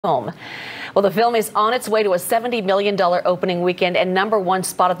Well, the film is on its way to a $70 million opening weekend and #1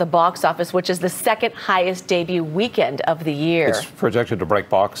 spot at the box office, which is the second highest debut weekend of the year. It's projected to break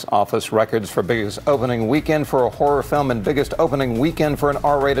box office records for biggest opening weekend for a horror film and biggest opening weekend for an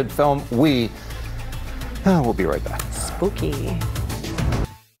R-rated film. We'll be right back. Spooky.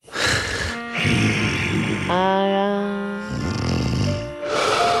 I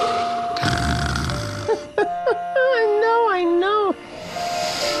know.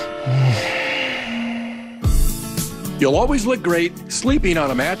 You'll always look great sleeping on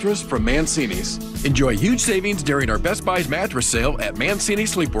a mattress from Mancini's. Enjoy huge savings during our Best Buys mattress sale at Mancini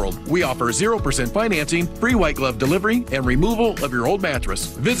Sleep World. We offer 0% financing, free white glove delivery, and removal of your old mattress.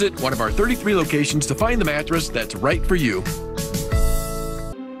 Visit one of our 33 locations to find the mattress that's right for you.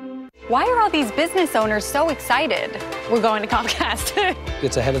 Why are all these business owners so excited? We're going to Comcast.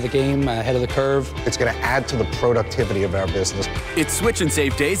 It's ahead of the game, ahead of the curve. It's going to add to the productivity of our business. It's Switch and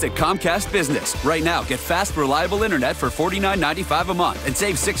Save days at Comcast Business. Right now, get fast, reliable internet for $49.95 a month and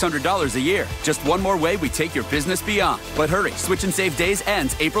save $600 a year. Just one more way we take your business beyond. But hurry, Switch and Save days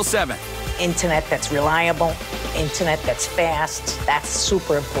ends April 7th. Internet that's reliable, internet that's fast, that's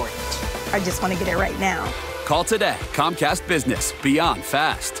super important. I just want to get it right now. Call today. Comcast Business. Beyond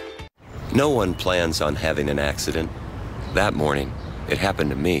fast. No one plans on having an accident. That morning, it happened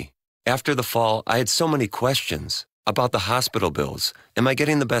to me. After the fall, I had so many questions about the hospital bills. Am I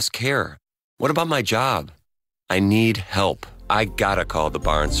getting the best care? What about my job? I need help. I gotta call the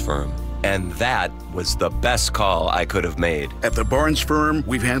Barnes firm. And that was the best call I could have made. At the Barnes firm,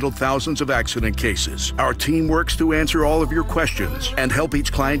 we've handled thousands of accident cases. Our team works to answer all of your questions and help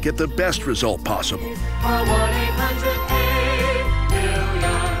each client get the best result possible.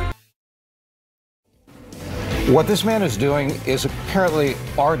 What this man is doing is apparently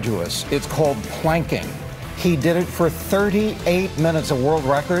arduous. It's called planking. He did it for 38 minutes, a world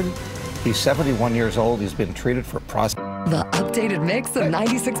record. He's 71 years old. He's been treated for prostate. The updated mix of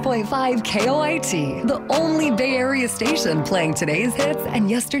 96.5 KPIX, the only Bay Area station playing today's hits and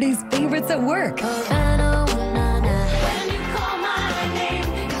yesterday's favorites at work.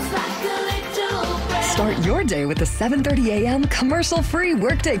 Start your day with the 7:30 a.m. commercial-free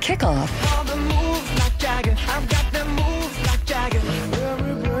workday kickoff.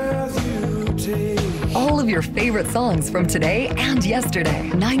 All of your favorite songs from today and yesterday.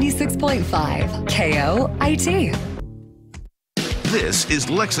 96.5 KPIX. This is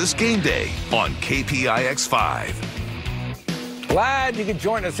Lexus Game Day on KPIX-5. Glad you could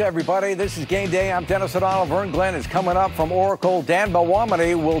join us, everybody. This is Game Day. I'm Dennis O'Donnell. Vern Glenn is coming up from Oracle. Dan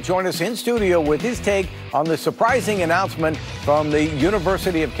Belwamity will join us in studio with his take on the surprising announcement from the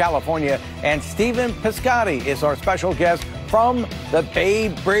University of California. And Stephen Piscotty is our special guest from the Bay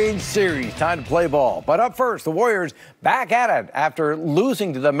Bridge Series. Time to play ball. But up first, the Warriors back at it after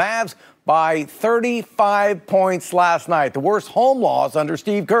losing to the Mavs by 35 points last night. The worst home loss under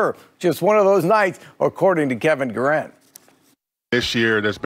Steve Kerr. Just one of those nights, according to Kevin Durant. This year, there's